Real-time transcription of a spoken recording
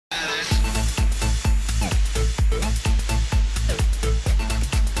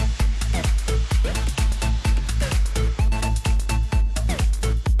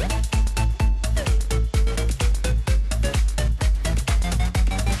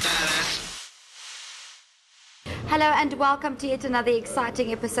Hello and welcome to yet another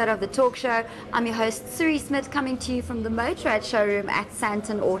exciting episode of the talk show. I'm your host Suri Smith, coming to you from the Motorrad showroom at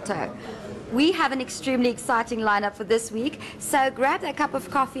Santon Auto. We have an extremely exciting lineup for this week, so grab that cup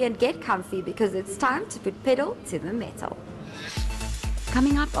of coffee and get comfy because it's time to put pedal to the metal.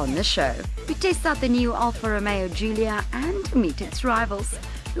 Coming up on the show, we test out the new Alfa Romeo Giulia and meet its rivals.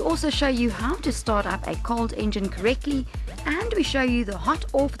 We also show you how to start up a cold engine correctly, and we show you the hot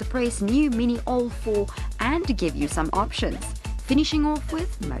off the press new Mini All 4 and give you some options. Finishing off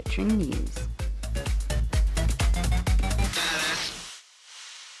with motoring news.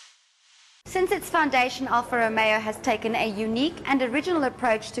 Since its foundation, Alfa Romeo has taken a unique and original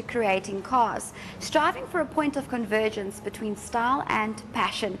approach to creating cars, striving for a point of convergence between style and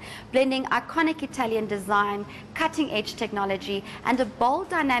passion, blending iconic Italian design, cutting-edge technology, and a bold,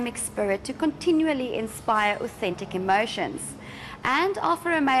 dynamic spirit to continually inspire authentic emotions. And Alfa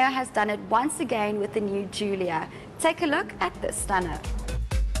Romeo has done it once again with the new Giulia. Take a look at this stunner.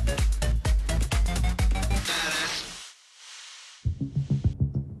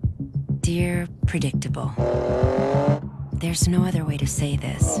 Dear Predictable, there's no other way to say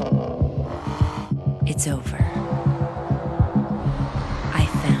this. It's over. I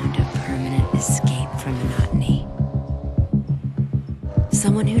found a permanent escape from monotony.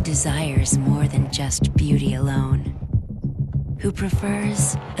 Someone who desires more than just beauty alone, who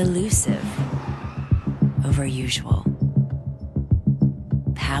prefers elusive over usual,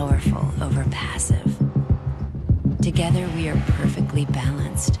 powerful over passive. Together we are perfectly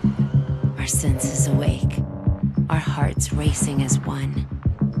balanced. Our senses awake, our hearts racing as one.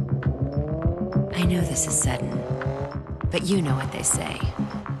 I know this is sudden, but you know what they say.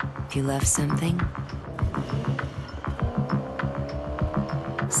 If you love something,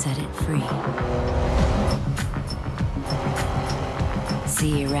 set it free.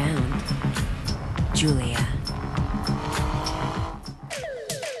 See you around, Giulia.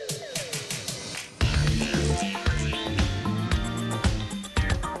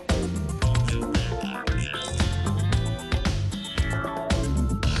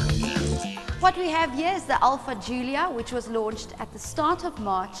 What we have here is the Alfa Giulia, which was launched at the start of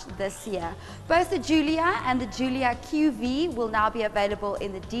March this year. Both the Giulia and the Giulia QV will now be available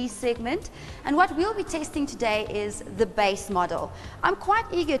in the D segment. And what we'll be testing today is the base model. I'm quite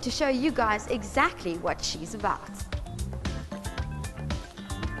eager to show you guys exactly what she's about.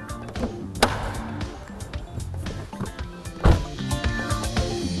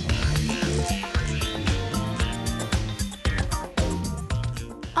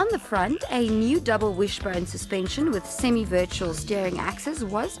 On the front, a new double wishbone suspension with semi-virtual steering axis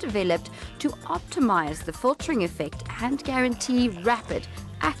was developed to optimize the filtering effect and guarantee rapid,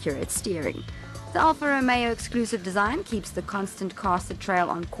 accurate steering. The Alfa Romeo exclusive design keeps the constant caster trail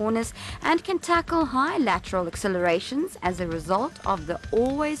on corners and can tackle high lateral accelerations as a result of the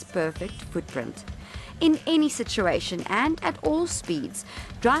always perfect footprint. In any situation and at all speeds,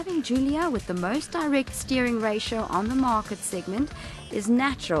 driving Giulia with the most direct steering ratio on the market segment is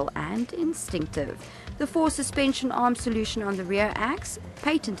natural and instinctive. The 4-suspension arm solution on the rear axe,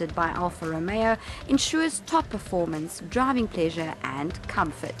 patented by Alfa Romeo, ensures top performance, driving pleasure and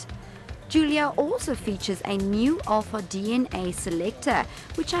comfort. Giulia also features a new Alfa DNA selector,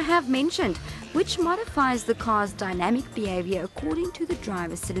 which I have mentioned, which modifies the car's dynamic behavior according to the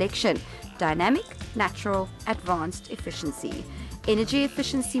driver's selection: dynamic, natural, advanced efficiency. Energy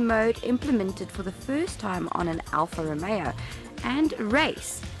efficiency mode implemented for the first time on an Alfa Romeo, and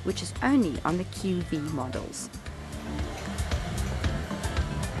race, which is only on the QV models.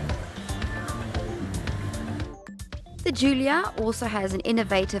 The Giulia also has an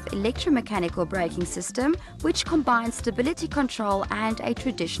innovative electromechanical braking system which combines stability control and a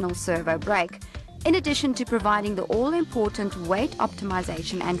traditional servo brake. In addition to providing the all-important weight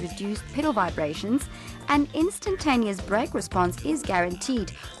optimization and reduced pedal vibrations, an instantaneous brake response is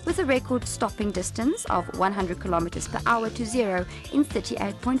guaranteed with a record stopping distance of 100 km per hour to 0 in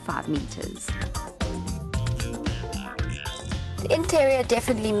 38.5 meters. The interior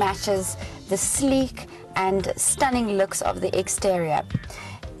definitely matches the sleek and stunning looks of the exterior.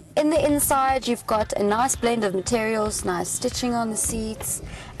 In the inside, you've got a nice blend of materials, nice stitching on the seats.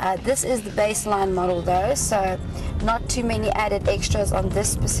 This is the baseline model though, so not too many added extras on this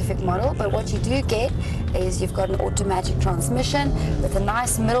specific model, but what you do get is you've got an automatic transmission with a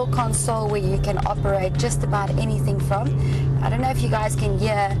nice middle console where you can operate just about anything from. I don't know if you guys can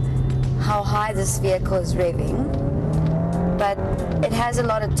hear how high this vehicle is revving, but it has a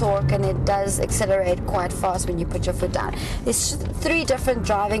lot of torque and it does accelerate quite fast when you put your foot down. There's 3 different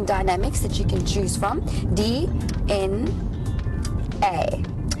driving dynamics that you can choose from: D, N, A.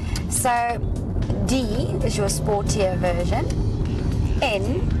 So D is your sportier version.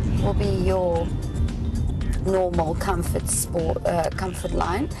 N will be your normal comfort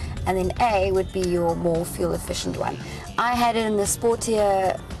line, and then A would be your more fuel efficient one. I had it in the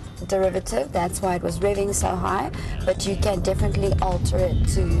sportier derivative, that's why it was revving so high, but you can definitely alter it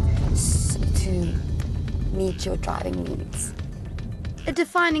to meet your driving needs. A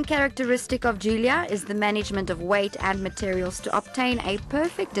defining characteristic of Giulia is the management of weight and materials to obtain a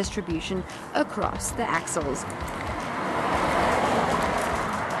perfect distribution across the axles.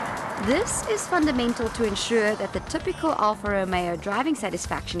 This is fundamental to ensure that the typical Alfa Romeo driving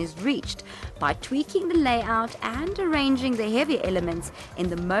satisfaction is reached by tweaking the layout and arranging the heavier elements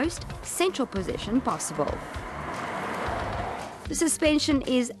in the most central position possible. The suspension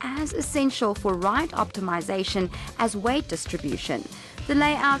is as essential for ride optimization as weight distribution. The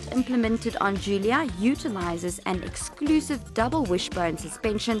layout implemented on Giulia utilizes an exclusive double wishbone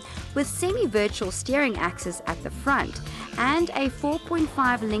suspension with semi-virtual steering axis at the front and a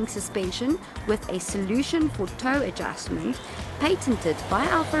 4.5-link suspension with a solution for toe adjustment patented by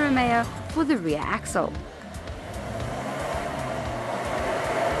Alfa Romeo for the rear axle.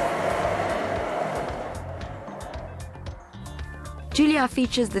 Giulia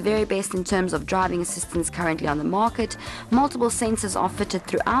features the very best in terms of driving assistance currently on the market. Multiple sensors are fitted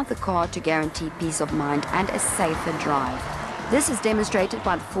throughout the car to guarantee peace of mind and a safer drive. This is demonstrated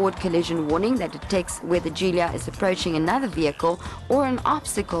by the forward collision warning that detects whether Giulia is approaching another vehicle or an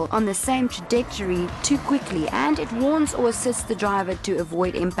obstacle on the same trajectory too quickly, and it warns or assists the driver to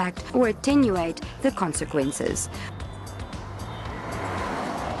avoid impact or attenuate the consequences.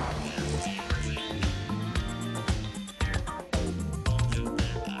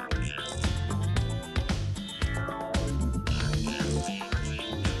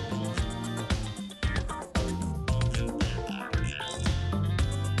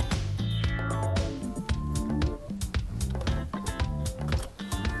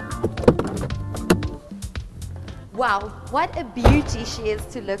 Wow, what a beauty she is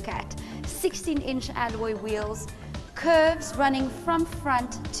to look at. 16-inch alloy wheels, curves running from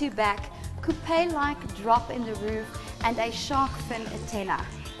front to back, coupe-like drop in the roof, and a shark fin antenna.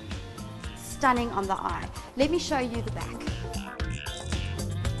 Stunning on the eye. Let me show you the back.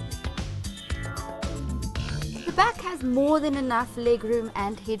 The back has more than enough legroom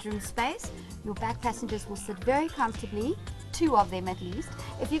and headroom space. Your back passengers will sit very comfortably, 2 of them at least.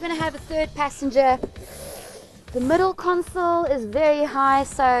 If you're going to have a third passenger, the middle console is very high,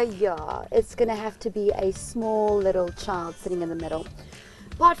 so yeah, it's going to have to be a small little child sitting in the middle.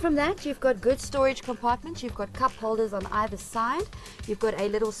 Apart from that, you've got good storage compartments, you've got cup holders on either side, you've got a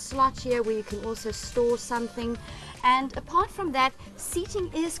little slot here where you can also store something, and apart from that,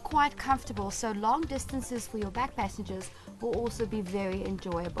 seating is quite comfortable, so long distances for your back passengers will also be very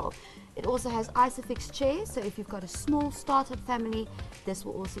enjoyable. It also has Isofix chairs, so if you've got a small startup family, this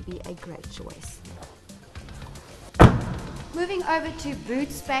will also be a great choice. Moving over to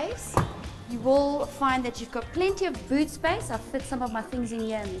boot space, you will find that you've got plenty of boot space. I've fit some of my things in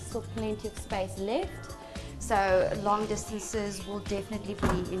here and there's still plenty of space left. So long distances will definitely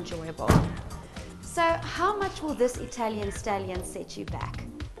be enjoyable. So how much will this Italian stallion set you back?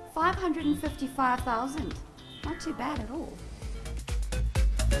 555,000. Not too bad at all.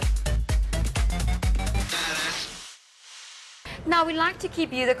 Now, we like to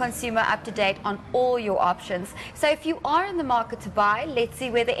keep you, the consumer, up to date on all your options. So if you are in the market to buy, let's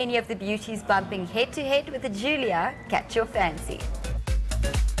see whether any of the beauties bumping head to head with the Giulia catch your fancy.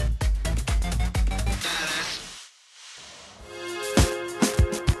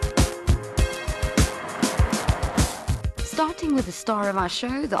 Starting with the star of our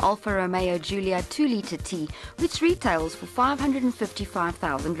show, the Alfa Romeo Giulia 2-litre T, which retails for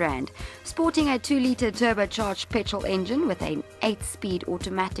 555,000 Rand. Sporting a 2-litre turbocharged petrol engine with an 8-speed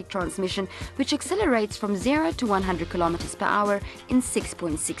automatic transmission, which accelerates from 0 to 100 km per hour in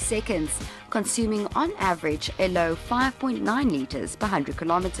 6.6 seconds, consuming on average a low 5.9 litres per 100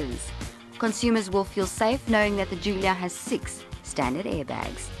 kilometers. Consumers will feel safe knowing that the Giulia has 6 standard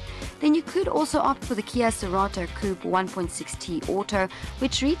airbags. Then you could also opt for the Kia Cerato Coupe 1.6T Auto,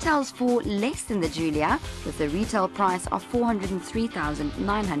 which retails for less than the Giulia, with a retail price of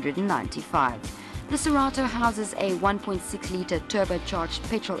 403,995. The Cerato houses a 1.6-litre turbocharged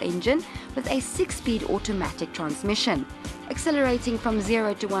petrol engine with a 6-speed automatic transmission, accelerating from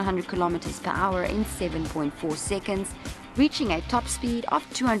 0 to 100 km per hour in 7.4 seconds, reaching a top speed of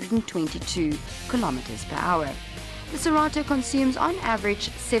 222 km per hour. The Cerato consumes on average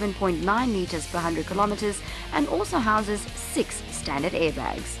 7.9 litres per 100 kilometers and also houses 6 standard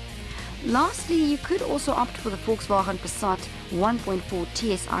airbags. Lastly, you could also opt for the Volkswagen Passat 1.4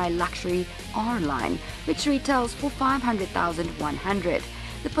 TSI Luxury R-Line, which retails for 500,100.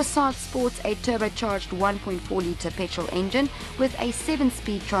 The Passat sports a turbocharged 1.4-litre petrol engine with a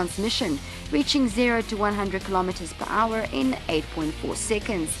 7-speed transmission, reaching 0 to 100 km per hour in 8.4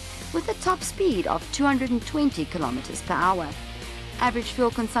 seconds, with a top speed of 220 km per hour. Average fuel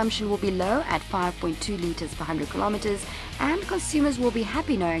consumption will be low at 5.2 litres per 100 kilometers, and consumers will be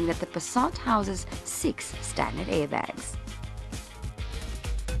happy knowing that the Passat houses 6 standard airbags.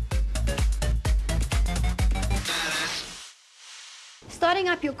 Starting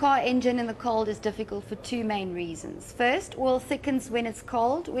up your car engine in the cold is difficult for two main reasons. First, oil thickens when it's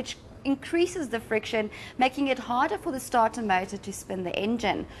cold, which increases the friction, making it harder for the starter motor to spin the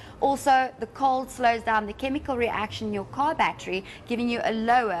engine. Also, the cold slows down the chemical reaction in your car battery, giving you a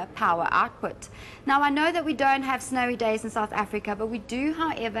lower power output. Now, I know that we don't have snowy days in South Africa, but we do,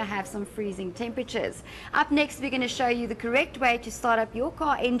 however, have some freezing temperatures. Up next, we're going to show you the correct way to start up your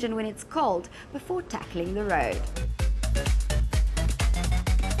car engine when it's cold before tackling the road.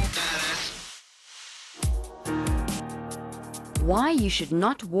 Why you should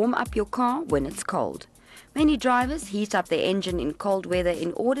not warm up your car when it's cold. Many drivers heat up their engine in cold weather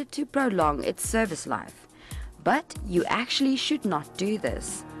in order to prolong its service life. But you actually should not do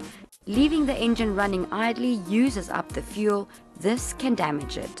this. Leaving the engine running idly uses up the fuel. This can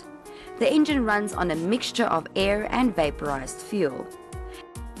damage it. The engine runs on a mixture of air and vaporized fuel.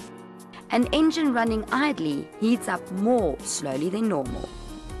 An engine running idly heats up more slowly than normal.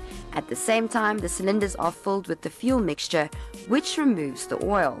 At the same time, the cylinders are filled with the fuel mixture, which removes the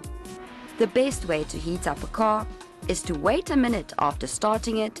oil. The best way to heat up a car is to wait a minute after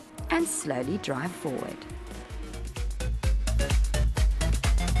starting it and slowly drive forward.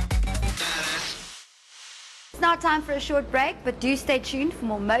 It's now time for a short break, but do stay tuned for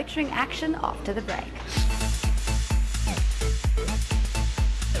more motoring action after the break.